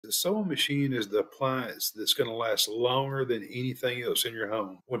the sewing machine is the appliance that's going to last longer than anything else in your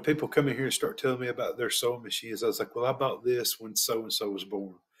home. When people come in here and start telling me about their sewing machines, I was like, well, I bought this when so and so was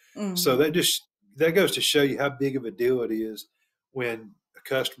born. So Hmm. that goes to show you how big of a deal it is when a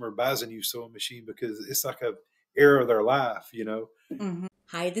customer buys a new sewing machine, because it's like a era of their life, you know. Hmm.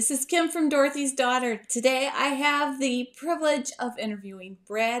 Hi, this is Kim from Dorothy's Daughter. Today I have the privilege of interviewing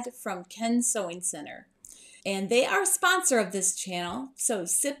Brad from Ken's Sewing Center. And they are a sponsor of this channel. So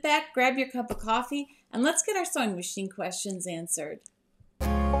sit back, grab your cup of coffee, and let's get our sewing machine questions answered.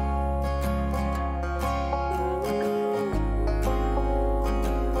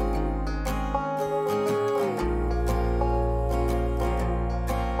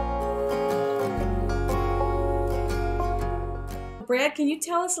 Brad, can you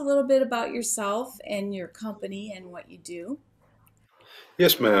tell us a little bit about yourself and your company and what you do?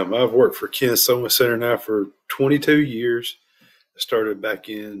 Yes, ma'am. I've worked for Ken Sewing Center now for 22 years. I started back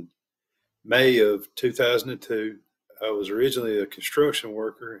in May of 2002. I was originally a construction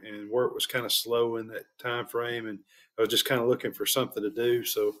worker, and work was kind of slow in that time frame, and I was just kind of looking for something to do.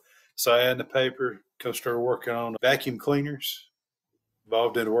 So I had in the paper, come started working on vacuum cleaners,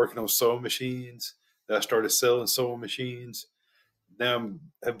 evolved into working on sewing machines. Then I started selling sewing machines. Now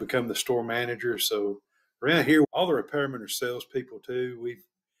have become the store manager. So around here, all the repairmen are salespeople too.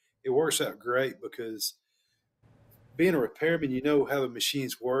 It works out great because being a repairman, you know how the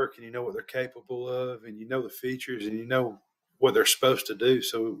machines work, and you know what they're capable of, and you know the features, and you know what they're supposed to do.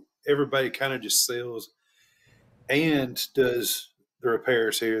 So everybody kind of just sells and does the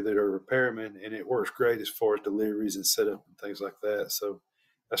repairs here that are repairmen, and it works great as far as deliveries and setup and things like that. So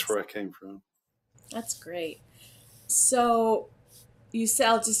that's where I came from. That's great. So you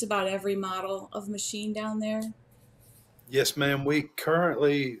sell just about every model of machine down there? Yes, ma'am. We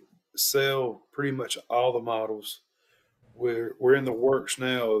currently sell pretty much all the models. We're in the works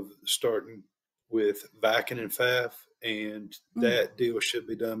now of starting with Viking and Pfaff, and Mm. that deal should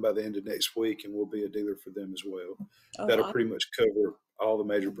be done by the end of next week, and we'll be a dealer for them as well. Oh, That'll pretty much cover all the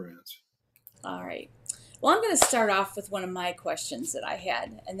major brands. all right. Well, I'm going to start off with one of my questions that I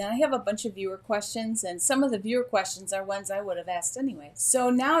had, and then I have a bunch of viewer questions, and some of the viewer questions are ones I would have asked anyway. So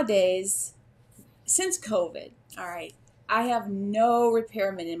nowadays, since COVID, all right, I have no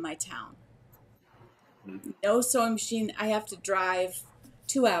repairman in my town, Mhm. no sewing machine. I have to drive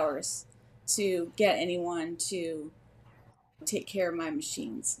 2 hours to get anyone to take care of my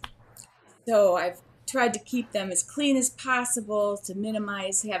machines. So I've tried to keep them as clean as possible to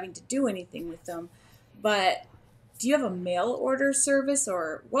minimize having to do anything with them. But do you have a mail order service,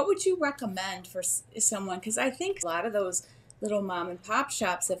 or what would you recommend for someone? Because I think a lot of those little mom and pop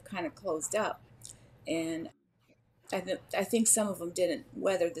shops have kind of closed up. And I think some of them didn't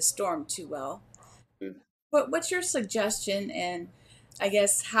weather the storm too well. What's your suggestion? And I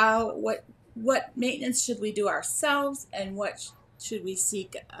guess what maintenance should we do ourselves, and what should we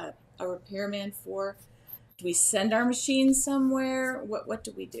seek a repairman for? Do we send our machines somewhere? What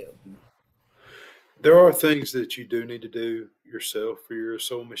do we do? There are things that you do need to do yourself for your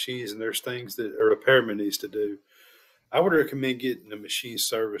sewing machines, and there's things that a repairman needs to do. I would recommend getting the machine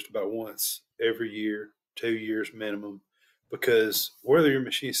serviced about once every year, 2 years minimum, because whether your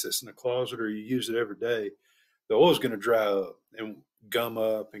machine sits in the closet or you use it every day, the oil's going to dry up and gum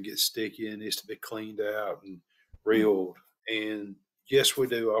up and get sticky and needs to be cleaned out and re-oiled. And yes, we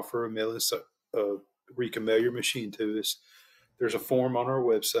do offer a milling, where you can mail your machine to us. There's a form on our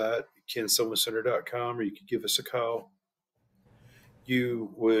website, kensewingcenter.com, or you could give us a call.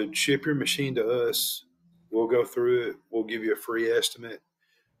 You would ship your machine to us. We'll go through it. We'll give you a free estimate.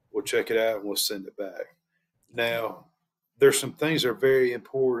 We'll check it out and we'll send it back. Okay. Now, there's some things that are very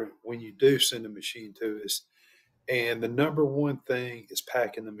important when you do send a machine to us. And the number one thing is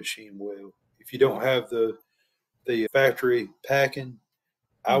packing the machine well. If you don't have the factory packing,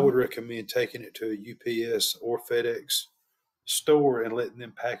 I Hmm. would recommend taking it to a UPS or FedEx store and letting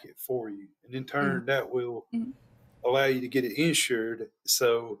them pack it for you. And in Hmm. turn, that will Hmm. allow you to get it insured.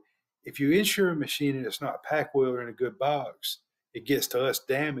 So if you insure a machine and it's not packed well or in a good box, it gets to us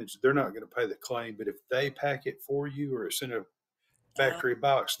damaged, they're not going to pay the claim. But if they pack it for you or it's in a Uh, factory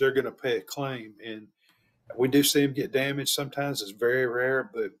box, they're going to pay a claim. And we do see them get damaged. Sometimes it's very rare,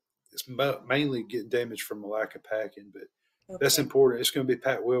 but it's mainly getting damaged from a lack of packing. But that's okay. important. It's going to be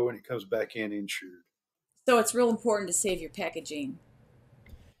packed well when it comes back in insured. So it's real important to save your packaging.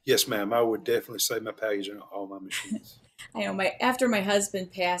 Yes, ma'am. I would definitely save my package on all my machines. I know my after my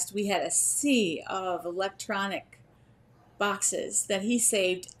husband passed, we had a sea of electronic boxes that he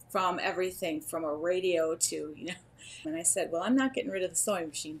saved from everything from a radio to, And I said, well, I'm not getting rid of the sewing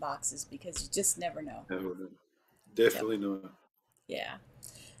machine boxes because you just never know. No, So, definitely not. yeah.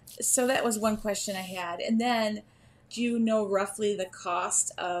 So that was one question I had. And then, do you know roughly the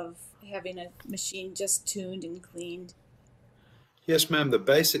cost of having a machine just tuned and cleaned? Yes, ma'am. The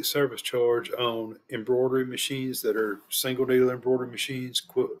basic service charge on embroidery machines that are single needle embroidery machines,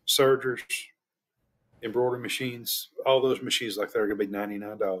 sergers, embroidery machines, all those machines like that are going to be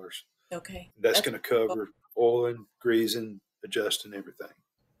 $99. Okay, That's that's going to cover oiling, greasing, adjusting everything.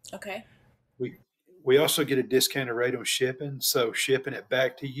 okay. We we also get a discounted rate on shipping, so shipping it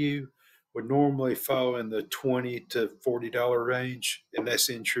back to you would normally fall in the $20 to $40 range, and that's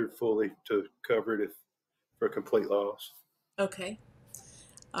insured fully to cover it if for a complete loss. Okay.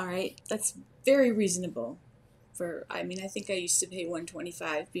 All right. That's very reasonable for I mean, I think I used to pay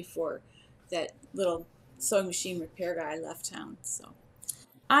 125 before that little sewing machine repair guy left town. So,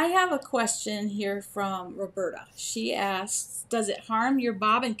 I have a question here from Roberta. She asks, does it harm your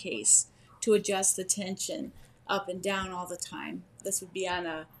bobbin case to adjust the tension up and down all the time? This would be on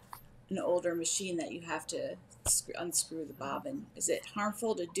an older machine that you have to unscrew the bobbin. Is it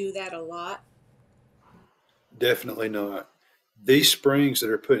harmful to do that a lot? Definitely not. These springs that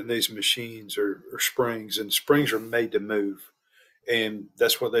are put in these machines are springs, and springs are made to move, and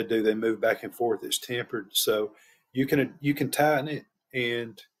that's what they do. They move back and forth. It's tempered, so you can tighten it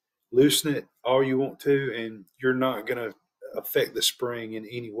and loosen it all you want to, and you're not going to affect the spring in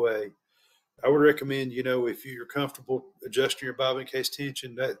any way. I would recommend, if you're comfortable adjusting your bobbin case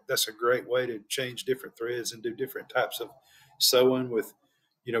tension, that's a great way to change different threads and do different types of sewing with,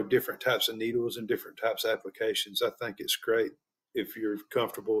 different types of needles and different types of applications. I think it's great if you're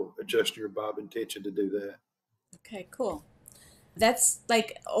comfortable adjusting your bobbin tension to do that. Okay, cool. That's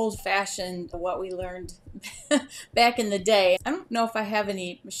like old fashioned what we learned back in the day. I don't know if I have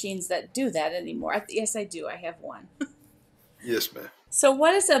any machines that do that anymore. Yes, I do. I have one. Yes, ma'am. So,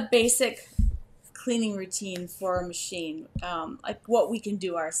 what is a basic cleaning routine for a machine? Like what we can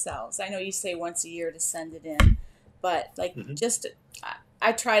do ourselves. I know you say once a year to send it in, but like Hmm. just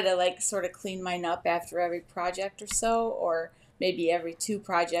I try to like sort of clean mine up after every project or so, or maybe every two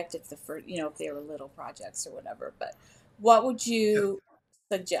project if the first, if they were little projects or whatever. But what would Yeah. you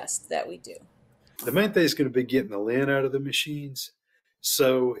suggest that we do? The main thing is going to be getting the lint out of the machines.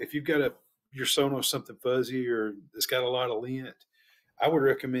 So if you're sewing on something fuzzy or it's got a lot of lint, I would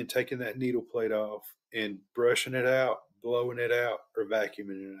recommend taking that needle plate off and brushing it out, blowing it out, or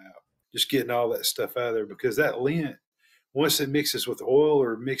vacuuming it out. Just getting all that stuff out of there, because that lint, once it mixes with oil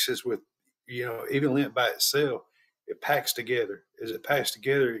or mixes with, even lint by itself, it packs together. As it packs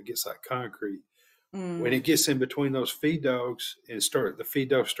together, it gets like concrete. When Mm, it gets in between those feed dogs and the feed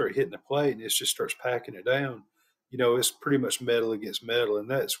dogs start hitting the plate and it just starts packing it down, it's pretty much metal against metal. And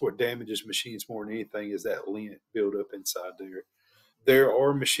that's what damages machines more than anything, is that lint build up inside there. There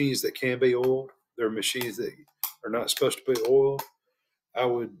are machines that can be oiled. There are machines that are not supposed to be oiled. I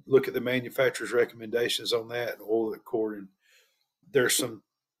would look at the manufacturer's recommendations on that and oil it according. There's some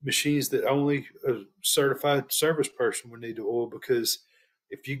machines that only a certified service person would need to oil, because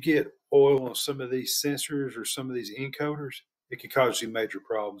if you get oil on some of these sensors or some of these encoders, it could cause you major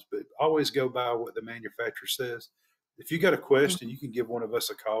problems. But always go by what the manufacturer says. If you got a question, mm. you can give one of us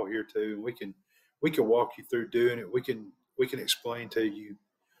a call here too, and we can walk you through doing it. We can explain to you,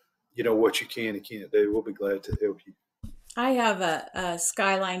 what you can and can't do. We'll be glad to help you. I have a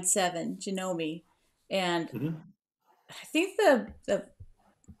Skyline 7 Janome, and Hmm. I think the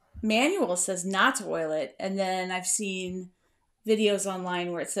manual says not to oil it, and then I've seen videos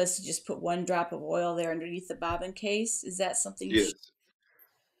online where it says to just put one drop of oil there underneath the bobbin case. Is that something you should? Yes.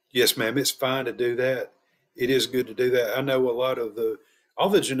 Yes, ma'am. It's fine to do that. It is good to do that. I know a lot of all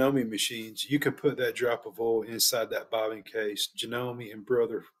the Janome machines, you can put that drop of oil inside that bobbin case. Janome and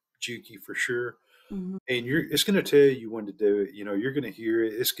brother Juki for sure. Mhm. And it's going to tell you when to do it. You're going to hear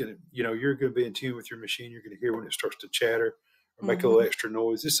it. It's going to, you're going to be in tune with your machine. You're going to hear when it starts to chatter or make a little Mhm. extra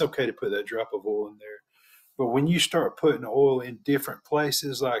noise. It's okay to put that drop of oil in there. But when you start putting oil in different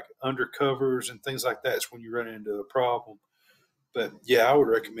places, like under covers and things like that, it's when you run into a problem. But yeah, I would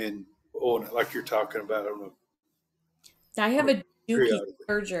recommend oiling it like you're talking about I have on a Juki periodically.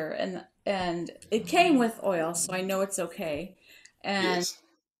 serger, and it came with oil, so I know it's okay. And Yes,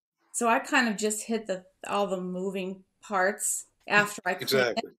 so I kind of just hit the all the moving parts after I clean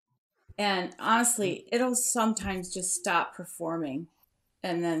it. exactly. And honestly, it'll sometimes just stop performing,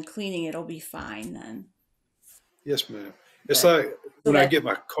 and then cleaning it'll be fine then. Yes, ma'am. It's But like so when I that get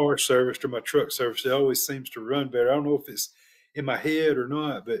my car serviced or my truck serviced, it always seems to run better. I don't know if it's in my head or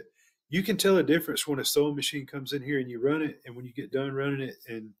not, but you can tell a difference when a sewing machine comes in here and you run it, and when you get done running it,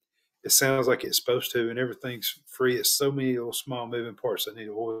 and it sounds like it's supposed to, and everything's free. It's so many little small moving parts that need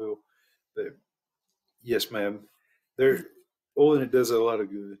oil. But yes, ma'am, there oiling it does a lot of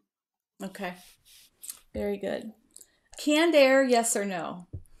good. Okay. Very good. Canned air, yes or no?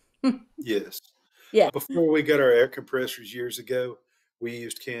 Yes. Yeah. Before we got our air compressors years ago, we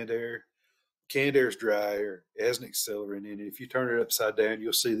used canned air. Canned air is dry air. It has an accelerant in it. If you turn it upside down,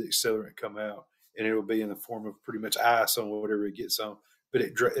 you'll see the accelerant come out, and it will be in the form of pretty much ice on whatever it gets on. But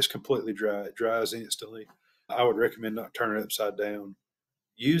it's completely dry. It dries instantly. I would recommend not turning it upside down.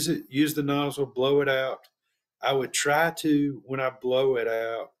 Use it. Use the nozzle. Blow it out. I would try to, when I blow it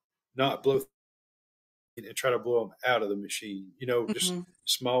out, not blow and try to blow them out of the machine. Just Hmm.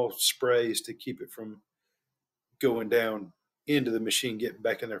 small sprays to keep it from going down into the machine, getting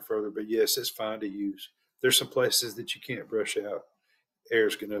back in there further. But yes, it's fine to use. There's some places that you can't brush out. Air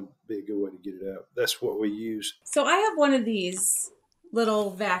is going to be a good way to get it out. That's what we use. So I have one of these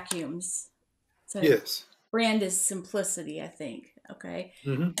little vacuums. So Yes. brand is Simplicity, I think. Okay.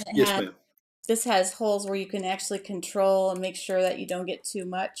 And it Yes, has ma'am. this has holes where you can actually control and make sure that you don't get too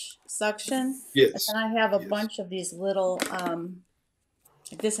much suction. And Yes. then I have a Yes. bunch of these little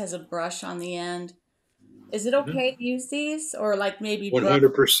this has a brush on the end. Is it okay to use these or like maybe brush?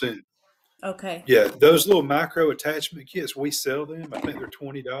 100%. Okay. Yeah, those little micro attachment kits, we sell them. I think they're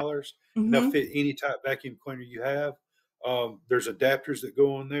 $20, and they'll Mm-hmm. fit any type vacuum cleaner you have. There's adapters that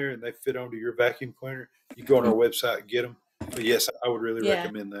go on there, and they fit onto your vacuum cleaner. You go on our website and get them. But yes, I would really Yeah.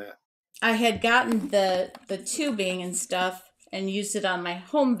 recommend that. I had gotten the tubing and stuff and used it on my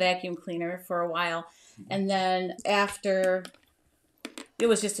home vacuum cleaner for a while. And then after it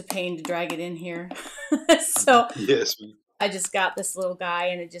was just a pain to drag it in here. So Yes, ma'am. I just got this little guy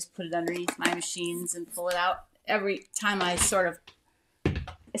and I just put it underneath my machines and pull it out every time I sort of,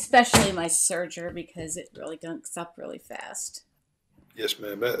 especially my serger because it really gunks up really fast. Yes,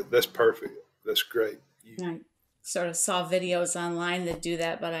 ma'am. That's perfect. That's great. And I sort of saw videos online that do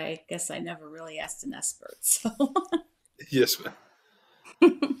that, but I guess I never really asked an expert. So Yes, ma'am.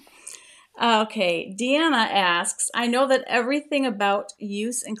 okay, Deanna asks, I know that everything about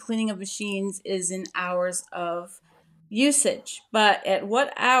use and cleaning of machines is in hours of usage, but at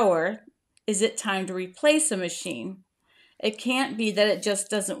what hour is it time to replace a machine? It can't be that it just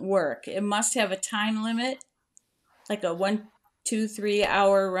doesn't work. It must have a time limit, like a 1, 2, 3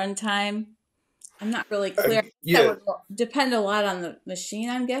 hour runtime. I'm not really clear. That Yeah, would depend a lot on the machine,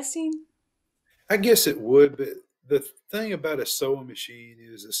 I'm guessing. I guess it would, but the thing about a sewing machine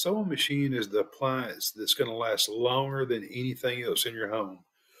is a sewing machine is the appliance that's going to last longer than anything else in your home.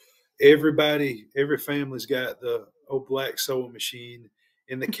 Every family's got the old black sewing machine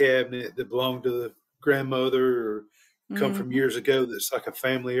in the cabinet that belonged to the grandmother or come from Hmm. years ago that's like a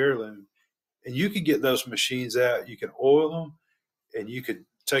family heirloom. And you could get those machines out, you can oil them, and you could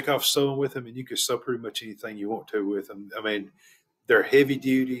take off sewing with them, and you could sew pretty much anything you want to with them. I mean, they're heavy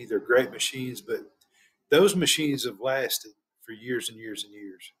duty, they're great machines, but those machines have lasted for years and years and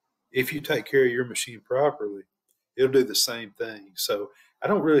years. If you take care of your machine properly, it'll do the same thing. So I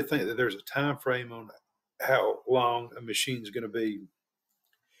don't really think that there's a time frame on how long a machine is going to be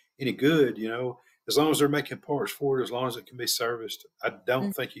any good. As long as they're making parts for it, as long as it can be serviced, I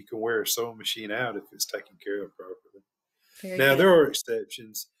don't think you can wear a sewing machine out if it's taken care of properly. Very Now good. there are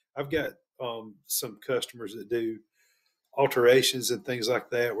exceptions. I've got some customers that do alterations and things like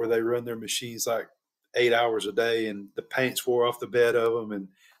that where they run their machines like 8 hours a day and the paint's wore off the bed of them. And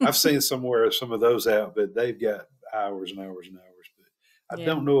I've seen somewhere some of those out, but they've got hours and hours and hours. But I Yeah.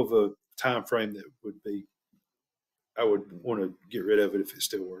 don't know of a time frame that would be, I would want to get rid of it if it's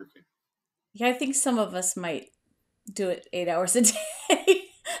still working. Yeah, I think some of us might do it 8 hours a day.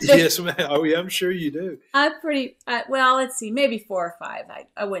 But Yes, ma'am. Oh, yeah, I'm sure you do. well, let's see, maybe 4 or 5.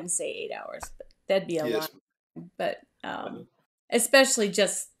 I wouldn't say 8 hours, but that'd be a lot. Yes. But Uh, especially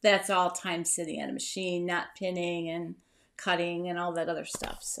just that's all time sitting at a machine, not pinning and cutting and all that other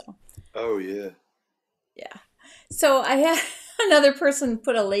stuff. So oh, yeah. yeah. So I had another person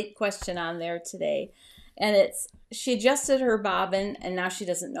put a late question on there today, and it's she adjusted her bobbin and now she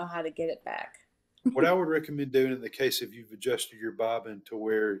doesn't know how to get it back. What I would recommend doing in the case if you've adjusted your bobbin to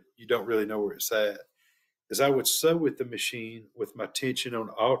where you don't really know where it's at is I would sew with the machine with my tension on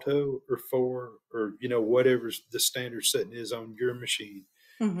auto or 4 or whatever the standard setting is on your machine.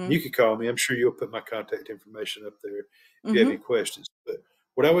 And Mm-hmm. you could call me. I'm sure you'll put my contact information up there if you have any Mm-hmm. questions. But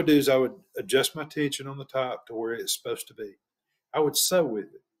what I would do is I would adjust my tension on the top to where it's supposed to be. I would sew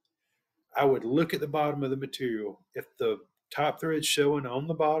with it. I would look at the bottom of the material. If the top thread's showing on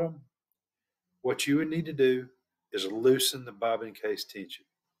the bottom, what you would need to do is loosen the bobbin case tension.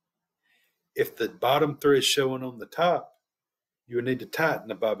 If the bottom thread is showing on the top, you would need to tighten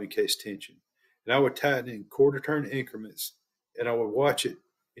the bobbin case tension. And I would tighten it in quarter turn increments and I would watch it.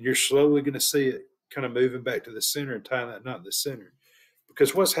 And you're slowly going to see it kind of moving back to the center and tying that knot in the center.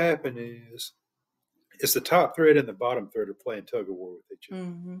 because what's happened is it's the top thread and the bottom thread are playing tug of war with each other.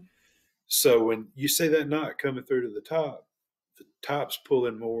 Mm-hmm. So when you see that knot coming through to the top's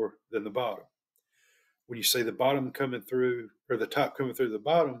pulling more than the bottom. When you see the bottom coming through, or the top coming through the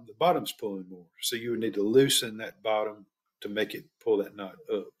bottom's pulling more. So you would need to loosen that bottom to make it pull that knot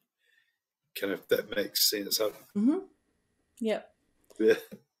up. Kind of, if that makes sense. Mm-hmm. Yep. Yeah.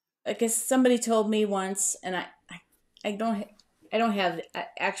 I guess somebody told me once, and I don't have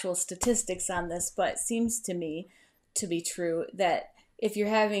actual statistics on this, but it seems to me to be true that if you're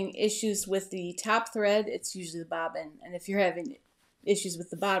having issues with the top thread, it's usually the bobbin, and if you're having issues with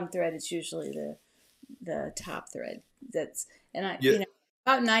the bottom thread, it's usually the top thread. That's and I Yeah.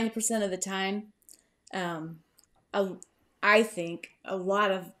 about 90% of the time, um, I think a lot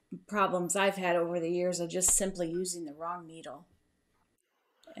of problems I've had over the years are just simply using the wrong needle.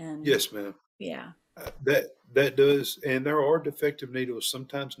 And Yes, ma'am. yeah. That does, and there are defective needles.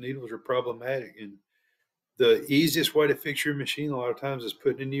 Sometimes needles are problematic, and the easiest way to fix your machine a lot of times is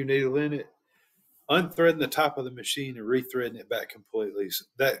putting a new needle in it, unthreading the top of the machine, and rethreading it back completely. So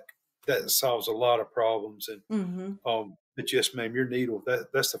that solves a lot of problems. And Mm-hmm. but yes, ma'am, your needle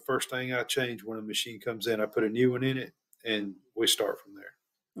that's the first thing I change when a machine comes in. I put a new one in it, and we start from there.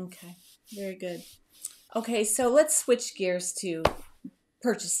 Okay. Very good. Okay, so let's switch gears to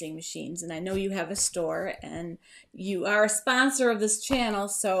purchasing machines. And I know you have a store and you are a sponsor of this channel,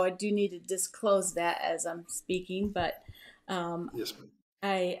 so I do need to disclose that as I'm speaking. But Yes, ma'am.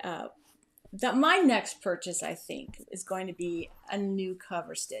 I my next purchase, I think, is going to be a new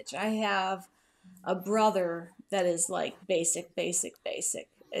cover stitch. I have a brother that is like basic, basic, basic.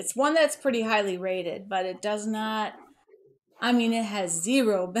 It's one that's pretty highly rated, but it does not. I mean, it has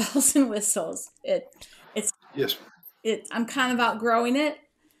zero bells and whistles. It's Yes, I'm kind of outgrowing it,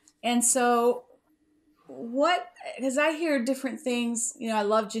 and so what? Because I hear different things. You know, I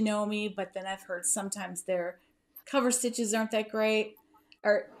love Janome, but then I've heard sometimes their cover stitches aren't that great.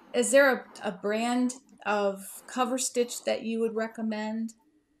 Or is there a brand of cover stitch that you would recommend?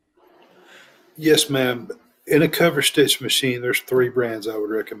 yes, ma'am. In a cover stitch machine, there's three brands I would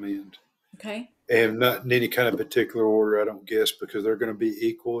recommend, Okay. and not in any kind of particular order. I don't guess because they're going to be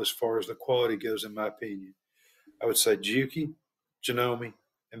equal as far as the quality goes, in my opinion. I would say Juki, Janome,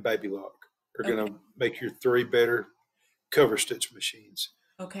 and Babylock are going Okay. to make your three better cover stitch machines.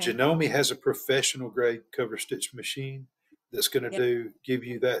 Okay. Janome has a professional grade cover stitch machine that's going to Yep. give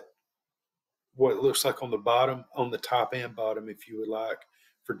you that what it looks like on the bottom, on the top and bottom, if you would like,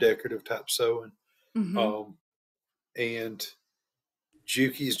 for decorative type sewing. Mm-hmm. Um, and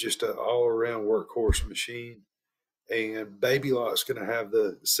Juki is just an all around workhorse machine. And Baby Lock's going to have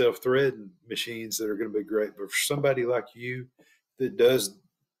the self threading machines that are going to be great. But for somebody like you that does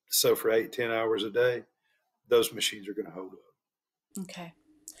sew for 8, 10 hours a day, those machines are going to hold up. Okay.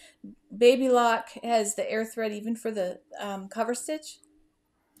 Baby Lock has the air thread even for the cover stitch.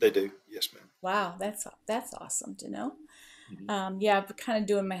 They do, yes, ma'am. Wow, that's awesome to know. Mm-hmm. Yeah, I've been kind of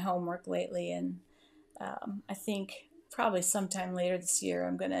doing my homework lately, and I think probably sometime later this year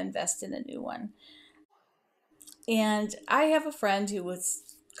I'm going to invest in a new one. And I have a friend who was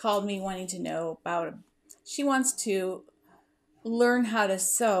called me wanting to know about. She wants to learn how to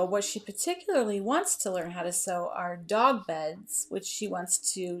sew. What she particularly wants to learn how to sew are dog beds, which she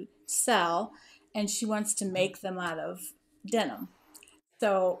wants to sell, and she wants to make them out of denim.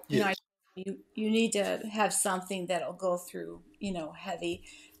 So, Yes, you need to have something that'll go through, heavy.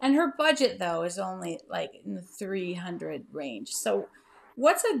 And her budget though is only like in the 300 range. So,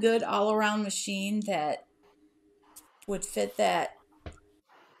 what's a good all-around machine that would fit that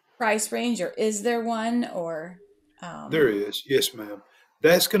price range, or is there one, or there um is. Yes, ma'am.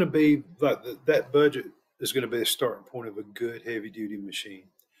 That's going to be like that budget is going to be a starting point of a good heavy duty machine.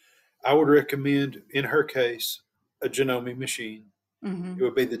 I would recommend, in her case, a Janome machine. It mhm.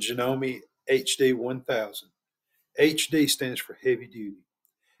 would be the Janome HD 1000. HD stands for heavy duty.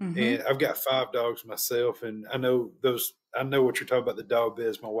 Mhm. And I've got 5 dogs myself, and I know those. I know what you're talking about. The dog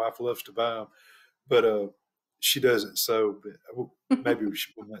beds. My wife loves to buy them, but she doesn't. So but maybe we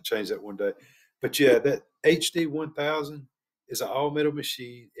might change that one day. But yeah, that HD 1000 is an all metal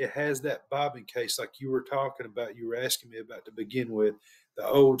machine. It has that bobbin case like you were talking about. You were asking me about to begin with, the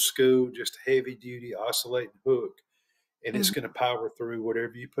old school, just heavy duty oscillating hook, and it's Mhm. going to power through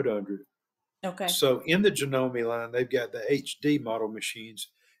whatever you put under it. Okay. So in the Janome line, they've got the HD model machines,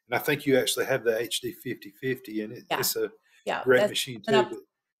 and I think you actually have the HD 5050, and Yeah. it's a Yeah, great that's machine coming too. up. But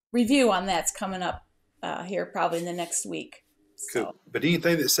Review on that's coming up here probably in the next week. cool. So, But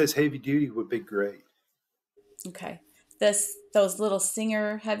anything that says heavy duty would be great. okay. Those little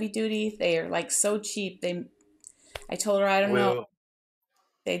Singer heavy duty, they are like so cheap. I told her I don't know. Well,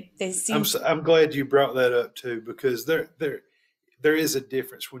 They seem I'm glad you brought that up too, because there is a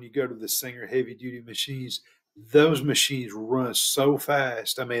difference when you go to the Singer heavy duty machines. Those machines run so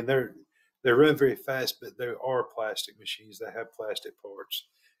fast. I mean, they run very fast, but there are plastic machines that have plastic parts,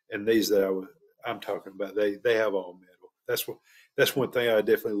 and these that I'm talking about, they have all metal. That's one thing I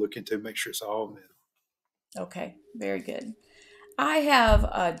definitely look into. Make sure it's all metal. okay. Very good. I have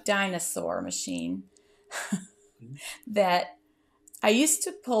a dinosaur machine Mhm. that I used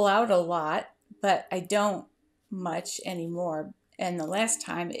to pull out a lot, but I don't much anymore. And the last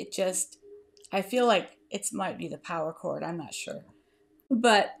time I feel like it might be the power cord. I'm not sure.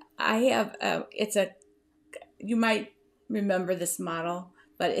 But I have, you might remember this model,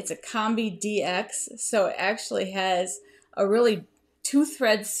 but it's a Combi DX. So it actually has a really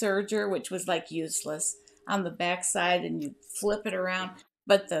two-thread serger, which was like useless on the backside, and you flip it around.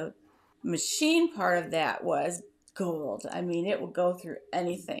 But the machine part of that was gold. I mean, it would go through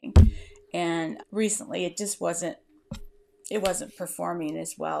anything. And recently, it wasn't performing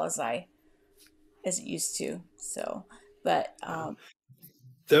as well as it used to. So, but Uh,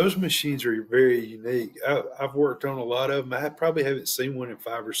 those machines are very unique. I've worked on a lot of them. I probably haven't seen one in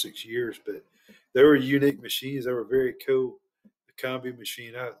 5 or 6 years, but they were unique machines. They were very cool. The combi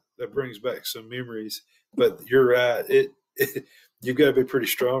machine, that brings back some memories. But you're right. It you've got to be pretty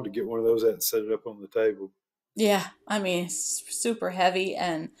strong to get one of those out and set it up on the table. yeah, I mean, it's super heavy,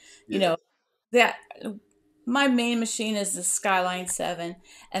 and you Yeah. know that my main machine is the Skyline 7,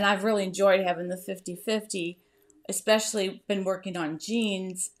 and I've really enjoyed having the 50/50, especially been working on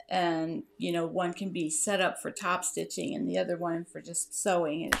jeans, and one can be set up for top stitching and the other one for just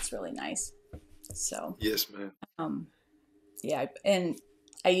sewing, and it's really nice. So, Yes, man. um, yeah, and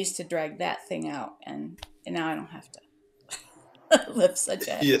I used to drag that thing out, and now I don't have to lift such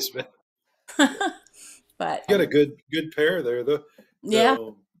a Yes, man. but You got a good pair there. The yeah.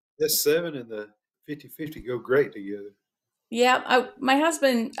 S7 and the 50/50 go great together. Yeah, my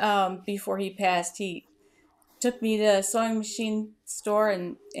husband, before he passed, he took me to a sewing machine store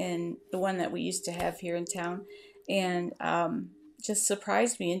and the one that we used to have here in town, and just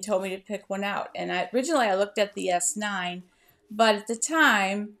surprised me and told me to pick one out. And originally I looked at the S9, but at the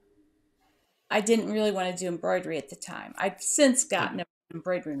time I didn't really want to do embroidery at the time. I've since gotten Mhm. an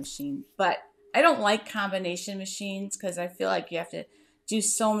embroidery machine, but I don't like combination machines because I feel like you have to do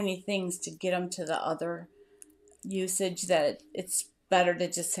so many things to get them to the other usage that it's better to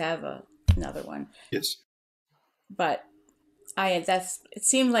just have another one. Yes. But it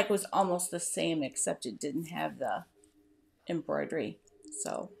seemed like it was almost the same except it didn't have the embroidery.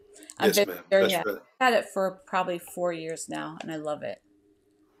 So I'm Yes, very, ma'am. very That's happy. right. I've had it for probably 4 years now, and I love it.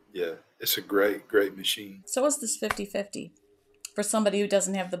 Yeah, it's a great machine. So is this 50/50 for somebody who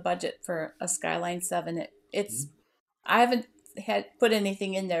doesn't have the budget for a Skyline 7. It's Mhm. I haven't had put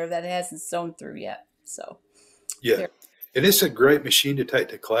anything in there that it hasn't sewn through yet. So Yeah, there. and it's a great machine to take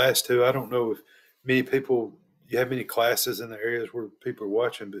to class too. I don't know if many people you have many classes in the areas where people are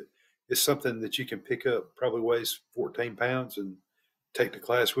watching, but it's something that you can pick up. Probably weighs 14 pounds and take to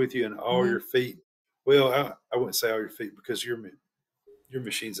class with you, and all Mhm. your feet. Well, I wouldn't say all your feet because your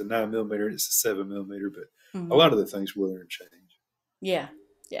machine's a 9 millimeter and it's a 7 millimeter, but a Mhm. lot of the things will interchange. Yeah,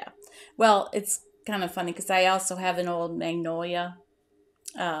 yeah. Well, it's kind of funny because I also have an old Magnolia,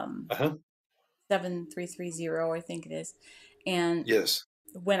 um, Uh huh. 7330, I think it is. And Yes.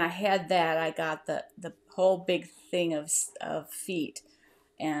 when I had that, I got the whole big thing of feet,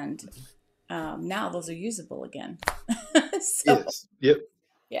 and Mhm. now those are usable again. So Yes. Yep.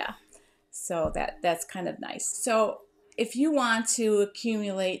 yeah, so that's kind of nice. So if you want to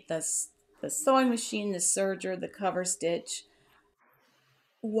accumulate the sewing machine, the serger, the cover stitch,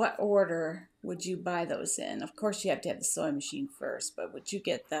 what order would you buy those in? Of course, you have to have the sewing machine first, but would you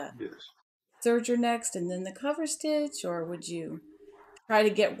get the Yes. serger next and then the cover stitch, or would you try to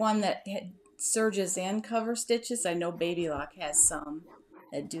get one that had serges and cover stitches? I know Babylock has some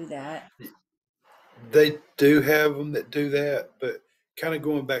that do that. They do have them that do that, but kind of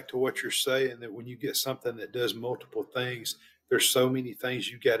going back to what you're saying, that when you get something that does multiple things, there's so many things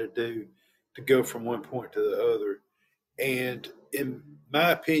you got to do to go from one point to the other. And in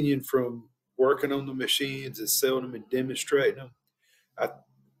my opinion, from working on the machines and selling them and demonstrating them, I,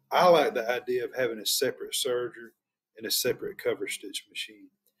 I like the idea of having a separate serger and a separate cover stitch machine.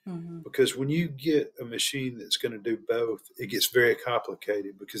 Hmm. Because when you get a machine that's going to do both, it gets very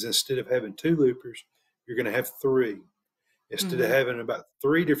complicated because instead of having two loopers, you're going to have three. Instead of Hmm. having about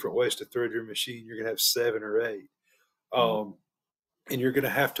three different ways to thread your machine, you're going to have seven or eight. Hmm. Um, and you're going to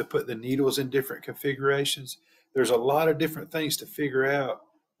have to put the needles in different configurations. There's a lot of different things to figure out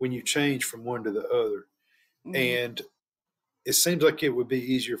when you change from one to the other. Hmm. And it seems like it would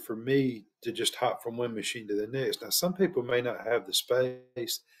be easier for me to just hop from one machine to the next. Now, some people may not have the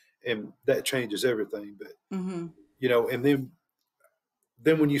space, and that changes everything. But Mm-hmm. and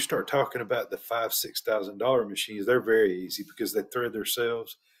then when you start talking about the $5,000-6,000 machines, they're very easy because they thread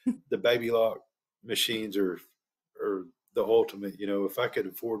themselves. The baby lock machines are the ultimate. If I could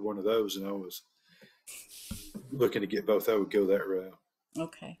afford one of those and I was looking to get both, I would go that route.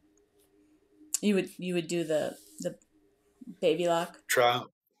 Okay. You would do the baby lock. Triumph,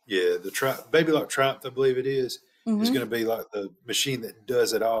 yeah, the baby lock Triumph, I believe it is Mm-hmm. going to be like the machine that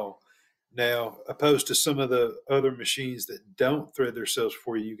does it all. Now, opposed to some of the other machines that don't thread themselves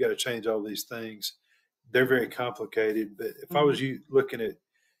for you, you got to change all these things. They're very complicated. But if I Mm-hmm. was you looking at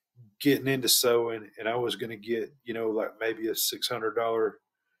getting into sewing and I was going to get, like maybe a $600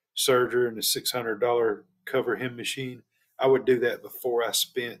 serger and a $600 cover hem machine, I would do that before I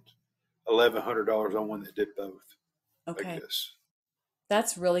spent $1,100 on one that did both, I Okay. guess.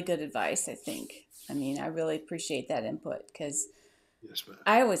 That's really good advice, I think. I mean, I really appreciate that input because Yes, ma'am.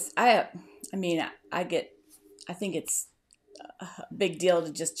 I always, I mean, I get, I think it's a big deal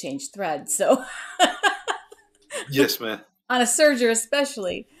to just change threads. So Yes, ma'am. on a serger,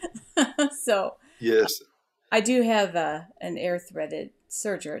 especially. So Yes. I do have an air threaded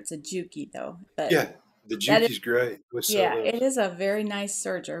serger. It's a Juki though, but Yeah. The that is, Juki's great. We sell yeah, it those. is a very nice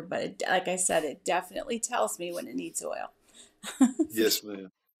serger. But like I said, it definitely tells me when it needs oil. For Yes, sure.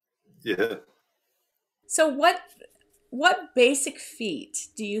 ma'am. Yeah. So what basic feat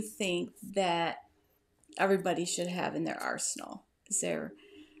do you think that everybody should have in their arsenal? Is there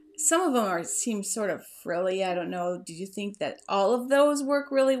some of them are seem sort of frilly? I don't know. Do you think that all of those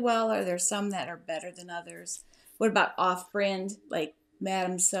work really well? Are there some that are better than others? What about off-brand like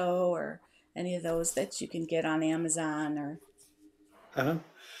Madame So or any of those that you can get on Amazon or Uh-huh.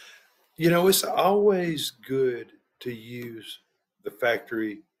 It's always good to use the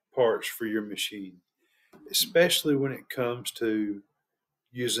factory parts for your machine, especially when it comes to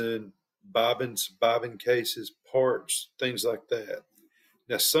using bobbins, bobbin cases, parts, things like that.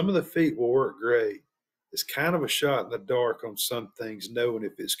 Now, some of the feet will work great. It's kind of a shot in the dark on some things, knowing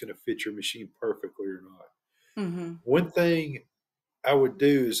if it's going to fit your machine perfectly or not. mm-hmm. One thing I would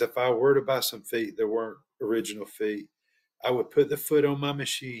do is if I were to buy some feet that weren't original feet, I would put the foot on my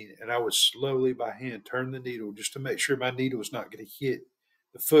machine and I would slowly by hand turn the needle just to make sure my needle is not going to hit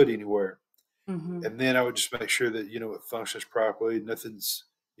the foot anywhere. Mm-hmm. And then I would just make sure that, it functions properly. Nothing's,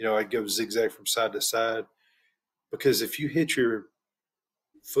 I'd go zigzag from side to side because if you hit your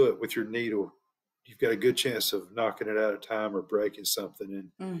foot with your needle, you've got a good chance of knocking it out of time or breaking something.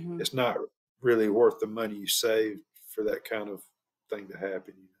 And Mm-hmm. it's not really worth the money you saved for that kind of thing to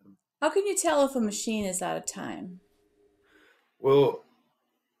happen. How can you tell if a machine is out of time? Well,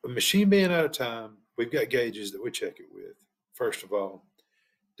 a machine being out of time, we've got gauges that we check it with. First of all,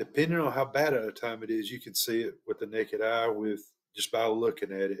 depending on how bad out of time it is, you can see it with the naked eye with just by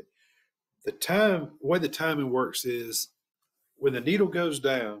looking at it. The way the timing works is when the needle goes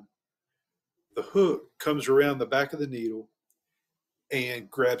down, the hook comes around the back of the needle and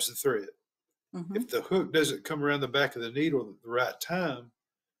grabs the thread. Mm-hmm. If the hook doesn't come around the back of the needle at the right time,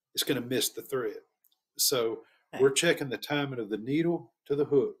 it's going to miss the thread. So we're Okay. checking the timing of the needle to the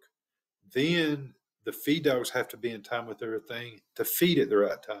hook. Then the feed dogs have to be in time with everything to feed at the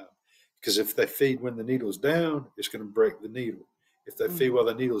right time. Because if they feed when the needle's down, it's going to break the needle. If they feed Mm-hmm. while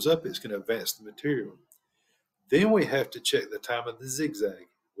the needle's up, it's going to advance the material. Then we have to check the time of the zigzag.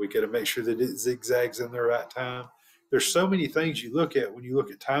 We got to make sure that it zigzags in the right time. There's so many things you look at when you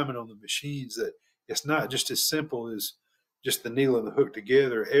look at timing on the machines that it's not just as simple as just the needle and the hook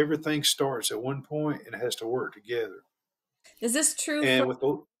together. Everything starts at one point and it has to work together. Is this true And with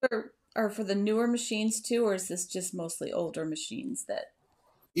the, for the newer machines too, or is this just mostly older machines that?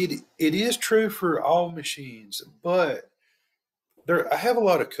 it is true for all machines, but I have a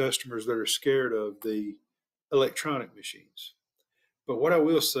lot of customers that are scared of the electronic machines. But what I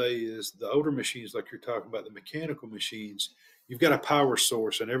will say is the older machines, like you're talking about, the mechanical machines, you've got a power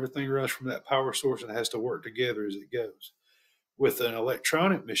source and everything runs from that power source and it has to work together as it goes. With an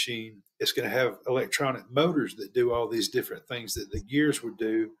electronic machine, it's going to have electronic motors that do all these different things that the gears would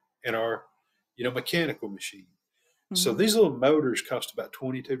do in our, mechanical machine. So Mm-hmm. these little motors cost about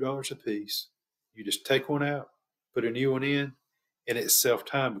 $22 a piece. You just take one out, put a new one in, and it's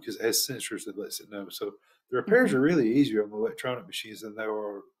self-timed because it has sensors that lets it know. So the repairs Mm-hmm. are really easier on the electronic machines than they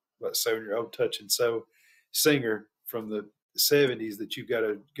are, let's say, on your old touch and sew Singer from the '70s that you've got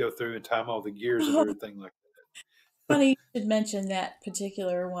to go through and time all the gears and everything like Funny you should mention that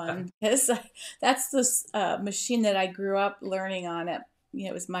particular that. one because that's the machine that I grew up learning on. It,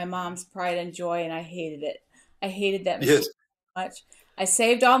 it was my mom's pride and joy, and I hated it. I hated that machine. Yes. much. I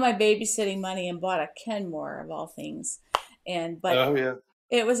saved all my babysitting money and bought a Kenmore of all things. But Oh yeah.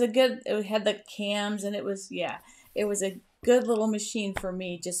 it was a good, it had the cams and it was a good little machine for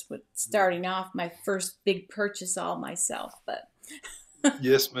me just with starting off my first big purchase all myself.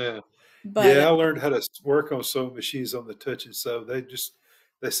 Yes, ma'am. But Yeah, I learned how to work on sewing machines on the touch and sew.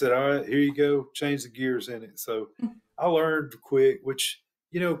 They said, "All right, here you go, change the gears in it." So I learned quick. Which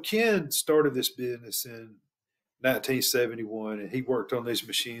Ken started this business in 1971, and he worked on these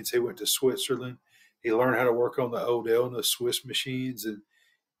machines. He went to Switzerland. He learned how to work on the Odell and the Swiss machines, and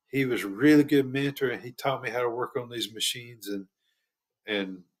he was a really good mentor. And he taught me how to work on these machines,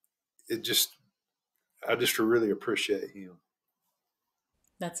 and it just I just really appreciate him.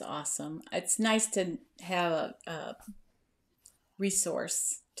 that's awesome. It's nice to have a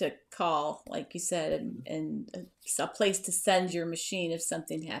resource to call, like you said, and a place to send your machine if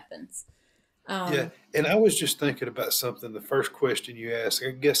something happens. Yeah, Um, and I was just thinking about something. The first question you asked, I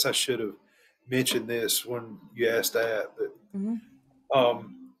guess I should have mentioned this when you asked that, but mhm,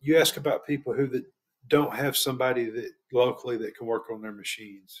 you ask about people that don't have somebody that locally that can work on their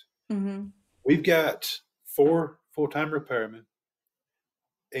machines. mhm, We've got 4 full-time repairmen,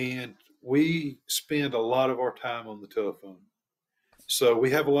 and we spend a lot of our time on the telephone. So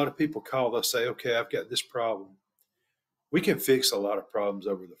we have a lot of people call. They'll say, "Okay, I've got this problem." We can fix a lot of problems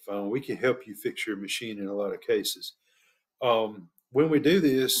over the phone. We can help you fix your machine in a lot of cases. When we do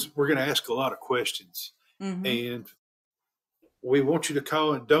this, we're going to ask a lot of questions, mhm. and we want you to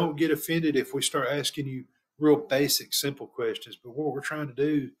call and don't get offended if we start asking you real basic, simple questions. But what we're trying to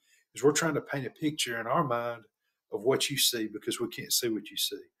do is we're trying to paint a picture in our mind of what you see because we can't see what you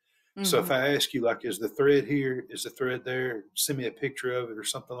see. So if Mhm. I ask you, like, is the thread here? Is the thread there? Send me a picture of it or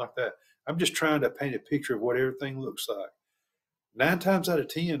something like that. I'm just trying to paint a picture of what everything looks like. 9 times out of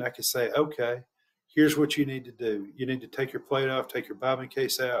 10, I can say, okay, here's what you need to do. You need to take your plate off, take your bobbin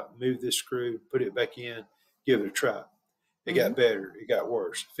case out, move this screw, put it back in, give it a try. It Mhm. got better. It got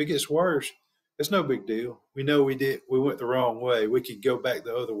worse. If it gets worse, it's no big deal. We know we went the wrong way. We could go back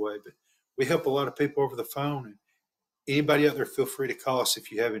the other way, but we help a lot of people over the phone. And anybody out there, feel free to call us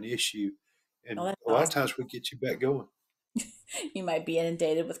if you have an issue. Oh, And that's a lot of awesome. times we get you back going. You might be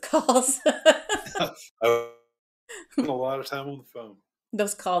inundated with calls. A lot of time on the phone.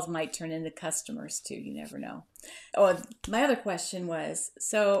 Those calls might turn into customers too. You never know. Oh, my other question was,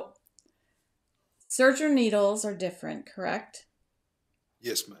 so serger needles are different, correct?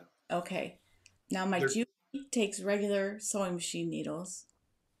 Yes, ma'am. Okay. Now my They're, Juki takes regular sewing machine needles,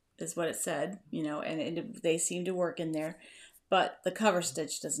 is what it said, and they seem to work in there, but the cover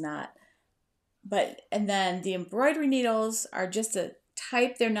stitch does not. And then the embroidery needles are just a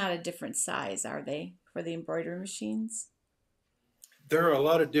type. They're not a different size, are they, for the embroidery machines? there are a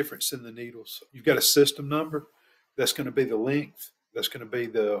lot of difference in the needles. You've got a system number. That's going to be the length. That's going to be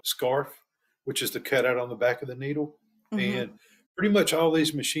the scarf, which is the cutout on the back of the needle. Mm-hmm. And pretty much all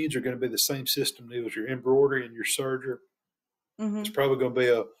these machines are going to be the same system needles. Your embroidery and your serger is Mm-hmm. probably going to be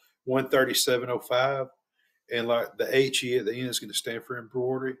a 13705. And like the HE at the end is going to stand for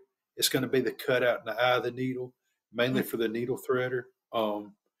embroidery. It's going to be the cutout in the eye of the needle, mainly for the needle threader.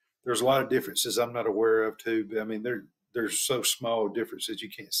 There's a lot of differences I'm not aware of too, but I mean there's so small differences you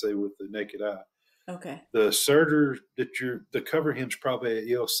can't see with the naked eye. Okay. The serger the cover hem's probably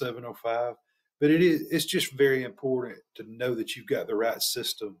a EL705, but it's just very important to know that you've got the right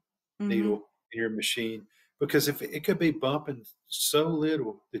system Mm-hmm. needle in your machine because if it could be bumping so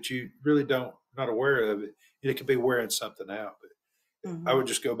little that you really don't not aware of it, it could be wearing something out. But I Mm-hmm. would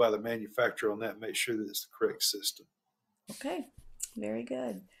just go by the manufacturer on that and make sure that it's the correct system. Okay. Very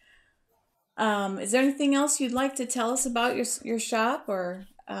good. Is there anything else you'd like to tell us about your shop, or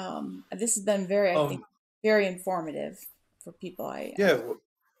this has been I think, Um, very informative for people. yeah,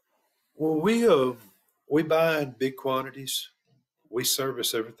 well, we buy in big quantities. We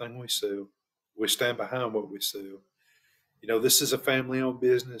service everything we sell. We stand behind what we sell. This is a family-owned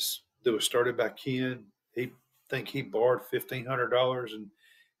business that was started by Ken. He borrowed $1,500 and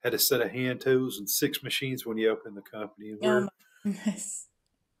had a set of hand tools and 6 machines when he opened the company. And Oh my goodness.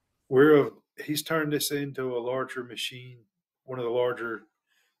 we're a, he's turned this into a larger machine, one of the larger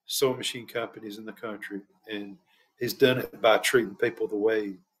sewing machine companies in the country, and he's done it by treating people the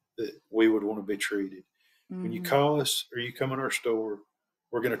way that we would want to be treated. When you Mm-hmm. call us or you come in our store,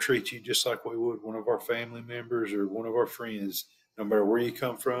 we're going to treat you just like we would one of our family members or one of our friends, no matter where you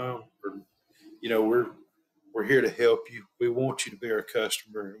come from. Or we're here to help you. We want you to be our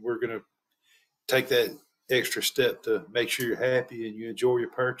customer, and we're going to take that extra step to make sure you're happy and you enjoy your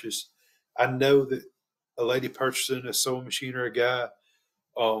purchase. I know that a lady purchasing a sewing machine or a guy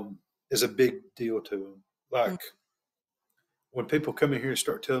is a big deal to them. Like when people come in here and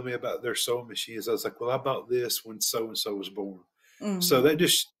start telling me about their sewing machines, I was like, well, I bought this when so and so was born. So Mm-hmm.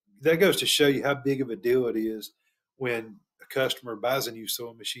 that goes to show you how big of a deal it is when a customer buys a new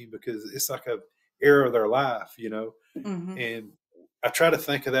sewing machine, because it's like a era of their life, you know. Mm-hmm. And I try to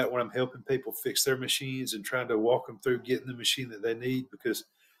think of that when I'm helping people fix their machines and trying to walk them through getting the machine that they need, because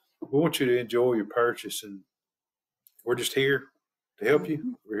we want you to enjoy your purchase, and we're just here to help you.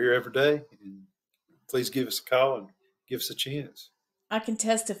 Mm-hmm. We're here every day, and please give us a call and give us a chance. I can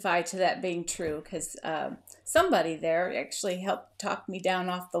testify to that being true because somebody there actually helped talk me down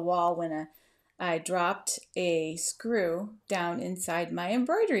off the wall when I dropped a screw down inside my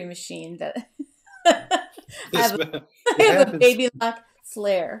embroidery machine. That I Yes, have ma'am. I It have a happens. baby lock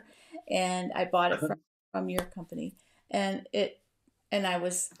flare, and I bought it from your company, and I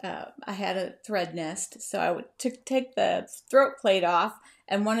had a thread nest, so I would take the throat plate off,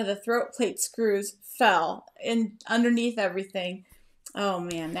 and one of the throat plate screws fell in underneath everything. Oh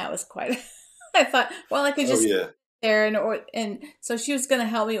man, that was quite. I thought, well, I could Oh just yeah. there and so she was going to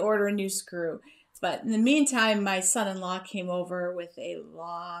help me order a new screw. But in the meantime, my son-in-law came over with a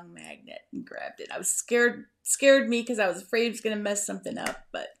long magnet and grabbed it. I was scared me because I was afraid he was going to mess something up,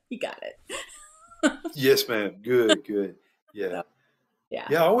 but he got it. Yes, ma'am. Good, good. Yeah. So, yeah,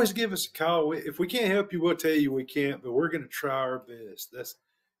 Yeah, always give us a call. If we can't help you, we'll tell you we can't, but we're going to try our best. That's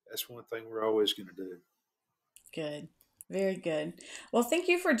one thing we're always going to do. good. Very good. Well, thank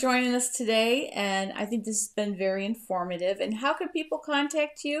you for joining us today, and I think this has been very informative. And how can people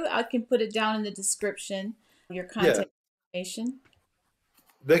contact you? I can put it down in the description, your Yeah, contact information.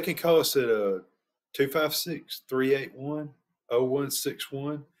 they can call us at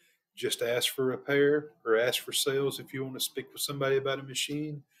 256-381-0161. Just ask for repair or ask for sales if you want to speak with somebody about a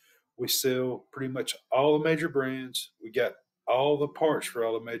machine. We sell pretty much all the major brands. We got all the parts for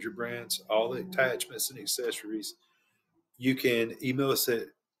all the major brands, all the attachments and accessories. You can email us at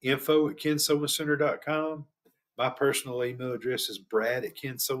info@kensowingcenter.com. My personal email address is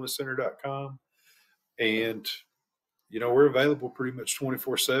brad@kensowingcenter.com. And, we're available pretty much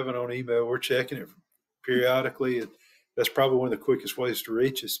 24/7 on email. We're checking it periodically. And that's probably one of the quickest ways to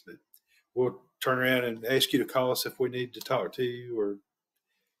reach us. But we'll turn around and ask you to call us if we need to talk to you or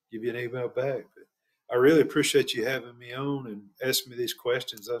give you an email back. But I really appreciate you having me on and asking me these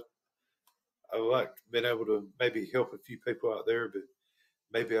questions. I like being able to maybe help a few people out there, but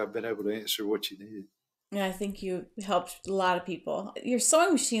maybe I've been able to answer what you needed. Yeah, I think you helped a lot of people. Your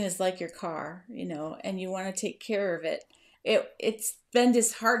sewing machine is like your car, and you want to take care of it. It's been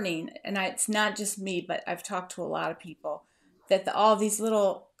disheartening, and it's not just me, but I've talked to a lot of people that all these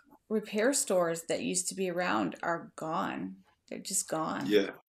little repair stores that used to be around are gone. They're just gone,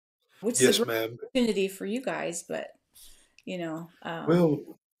 Yeah. which is a Yes, great ma'am. opportunity for you guys. But you know, um,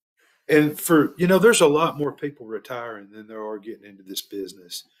 Well, and there's a lot more people retiring than there are getting into this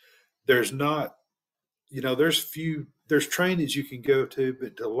business. There's not, there's trainings you can go to,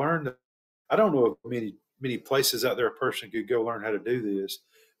 but to learn, I don't know of many places out there a person could go learn how to do this.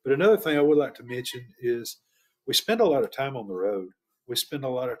 But another thing I would like to mention is we spend a lot of time on the road. We spend a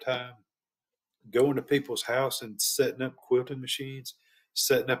lot of time going to people's house and setting up quilting machines,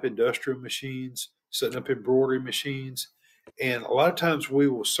 setting up industrial machines, setting up embroidery machines. And a lot of times we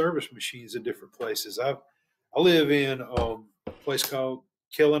will service machines in different places. I live in a place called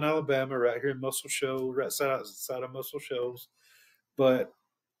Killen, Alabama, right here in Muscle Shoals, right outside of Muscle Shoals. But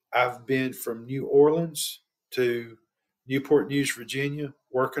I've been from New Orleans to Newport News, Virginia,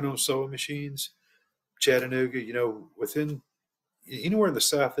 working on sewing machines. Chattanooga, within anywhere in the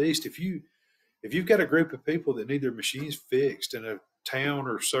southeast, if you've got a group of people that need their machines fixed in a town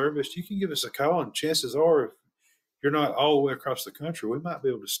or serviced, you can give us a call, and chances are, if you're not all the way across the country, we might be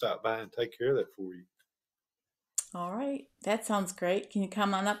able to stop by and take care of that for you. all right, that sounds great. Can you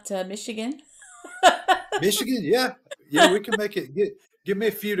come on up to Michigan? Michigan, yeah, yeah, we can make it. Give me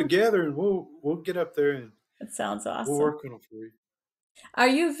a few together, and we'll get up there and That sounds we'll awesome. work on them for you. Are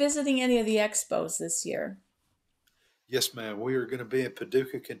you visiting any of the expos this year? Yes, ma'am. We are going to be in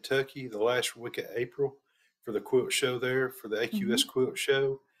Paducah, Kentucky, the last week of April for the quilt show there for the AQS Hmm. Quilt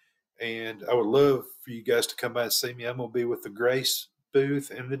Show. And I would love for you guys to come by and see me. I'm going to be with the Grace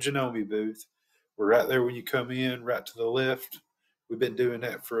booth and the Janome booth. We're right there when you come in, right to the left. We've been doing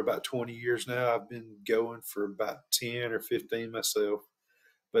that for about 20 years now. I've been going for about 10 or 15 myself,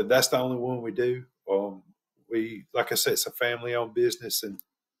 but that's the only one we do. Like I said, it's a family owned business, and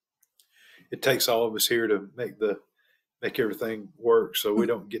it takes all of us here to make everything work. So we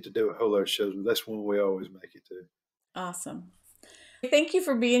don't get to do a whole lot of shows, but that's one we always make it to. Awesome. Thank you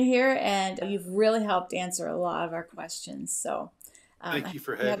for being here, and you've really helped answer a lot of our questions. So I Thank hope you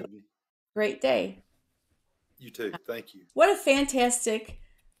for you have a having me. great day. You too. Thank you. What a fantastic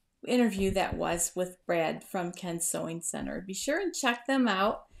interview that was with Brad from Ken's Sewing Center. Be sure and check them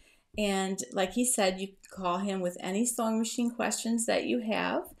out. And like he said, you can call him with any sewing machine questions that you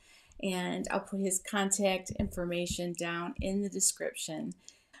have. And I'll put his contact information down in the description.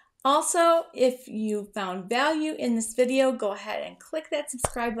 Also, if you found value in this video, go ahead and click that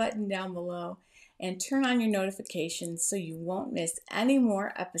subscribe button down below and turn on your notifications so you won't miss any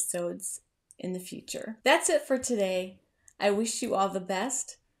more episodes in the future. That's it for today. I wish you all the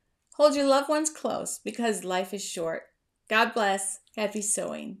best. Hold your loved ones close because life is short. God bless. Happy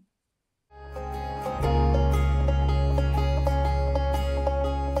sewing.